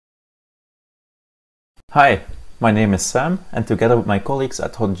Hi, my name is Sam, and together with my colleagues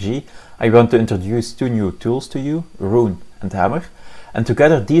at HotG, I want to introduce two new tools to you, Rune and Hammer. And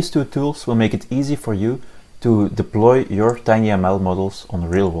together these two tools will make it easy for you to deploy your tinyML models on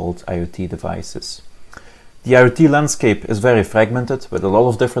real-world IoT devices. The IoT landscape is very fragmented with a lot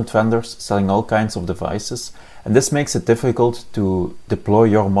of different vendors selling all kinds of devices, and this makes it difficult to deploy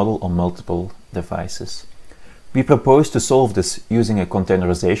your model on multiple devices. We propose to solve this using a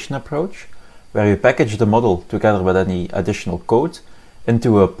containerization approach, where you package the model together with any additional code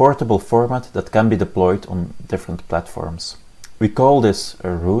into a portable format that can be deployed on different platforms. We call this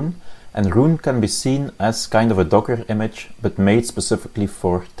a Rune, and Rune can be seen as kind of a Docker image, but made specifically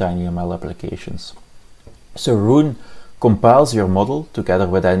for tinyML applications. So Rune compiles your model together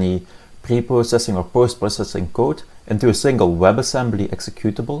with any pre-processing or post-processing code into a single WebAssembly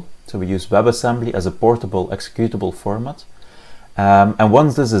executable. So we use WebAssembly as a portable executable format. And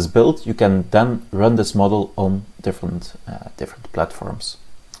once this is built, you can then run this model on different platforms.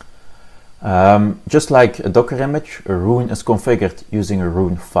 Just like a Docker image, a Rune is configured using a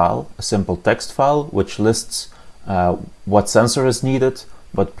Rune file, a simple text file, which lists what sensor is needed,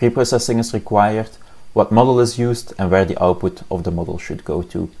 what preprocessing is required, what model is used, and where the output of the model should go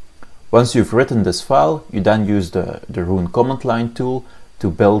to. Once you've written this file, you then use the Rune command line tool to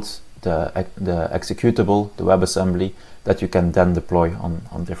build the executable, the WebAssembly, that you can then deploy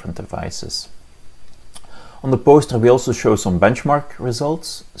on different devices. On the poster we also show some benchmark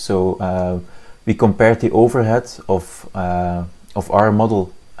results. So we compared the overhead of our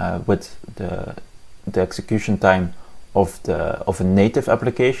model with the execution time of a native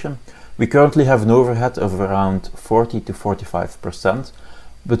application. We currently have an overhead of around 40 to 45%,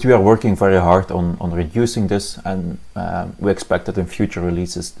 but we are working very hard on reducing this, and we expect that in future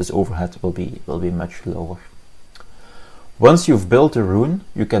releases this overhead will be much lower. Once you've built a Rune,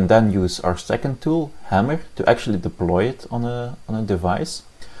 you can then use our second tool, Hammer, to actually deploy it on a device.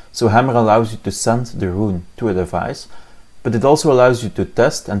 So Hammer allows you to send the Rune to a device, but it also allows you to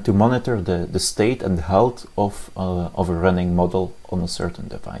test and to monitor the state and the health of a running model on a certain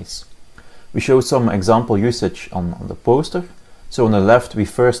device. We show some example usage on the poster. So on the left, we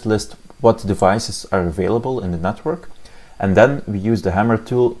first list what devices are available in the network, and then we use the Hammer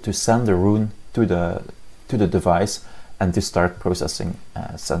tool to send the Rune to the device and to start processing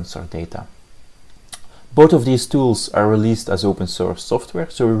sensor data. Both of these tools are released as open source software,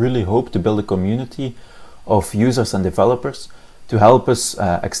 so we really hope to build a community of users and developers to help us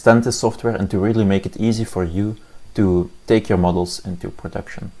extend this software and to really make it easy for you to take your models into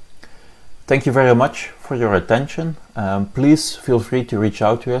production. Thank you very much for your attention. Please feel free to reach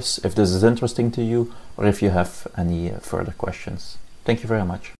out to us if this is interesting to you or if you have any further questions. Thank you very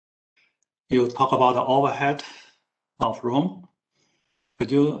much. You talk about the overhead of Rune.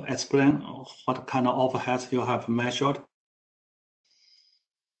 Could you explain what kind of overhead you have measured?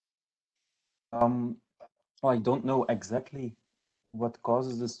 Well, I don't know exactly what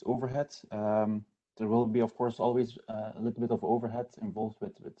causes this overhead. There will be, of course, always a little bit of overhead involved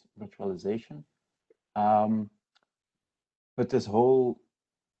with virtualization. But this whole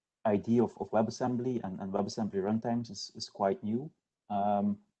idea of WebAssembly and WebAssembly runtimes is quite new.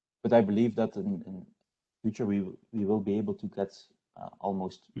 But I believe that in future we will be able to get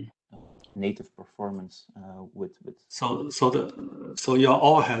almost native performance with. So your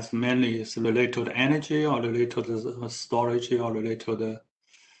overhead mainly is related to the energy, or related to the storage, or related to the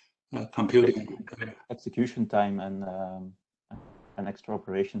computing, execution time, and extra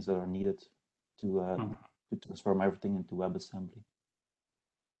operations that are needed to transform everything into WebAssembly.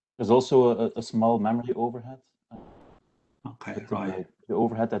 There's also a small memory overhead. Okay, right. The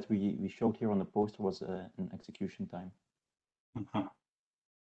overhead that we showed here on the poster was an execution time.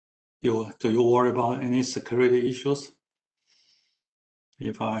 Do you worry about any security issues?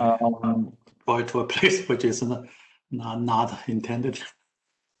 If I deploy to a place which is not intended,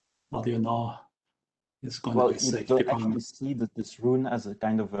 how do you know it's going to be safe? Well, you don't actually see that this Rune as a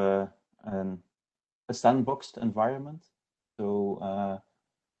kind of a sandboxed environment. So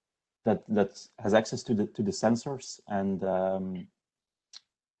that has access to the sensors and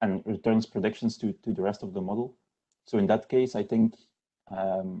returns predictions to the rest of the model. So in that case, I think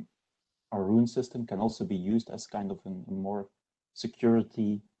our Rune system can also be used as kind of a more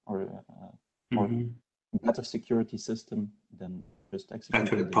security or better security system than just executing.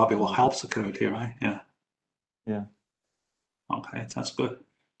 Actually, it probably will help security, right? Yeah. Yeah. Okay, that's good.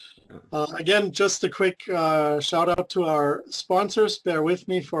 Again, just a quick shout out to our sponsors. Bear with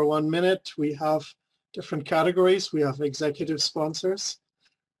me for 1 minute. We have different categories. We have executive sponsors.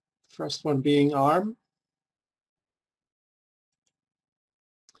 First one being ARM.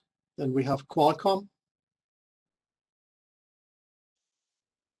 Then we have Qualcomm,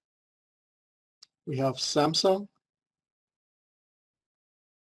 We have Samsung,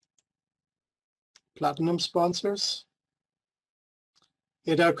 Platinum sponsors,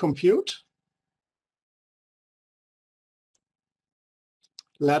 Ada Compute,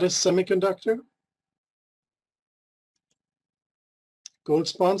 Lattice Semiconductor, Gold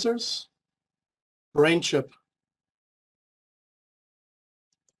sponsors, BrainChip,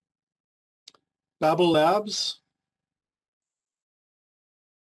 Babel Labs,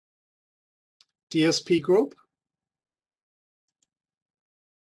 DSP Group,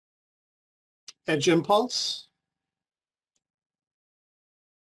 Edge Impulse,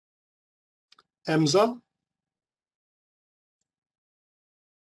 EMSA,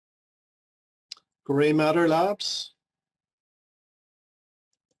 Gray Matter Labs,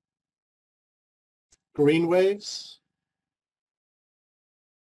 Greenwaves,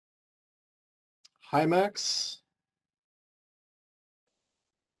 Hymax,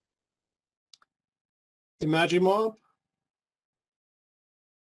 Imagimob,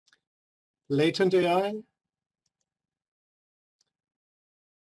 Latent AI,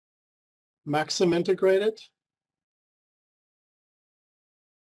 Maxim Integrated,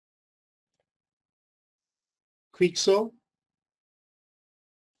 Quixo,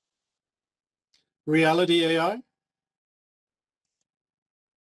 Reality AI,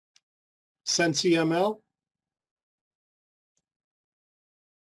 SensiML,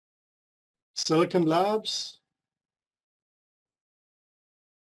 Silicon Labs,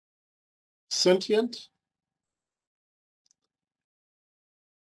 Sentient,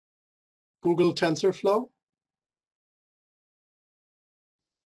 Google TensorFlow,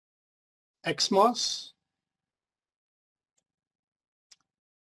 XMOS,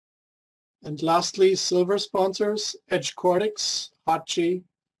 and lastly, silver sponsors, Edge Cortex, Hotg,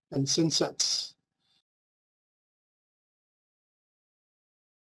 and Synsets.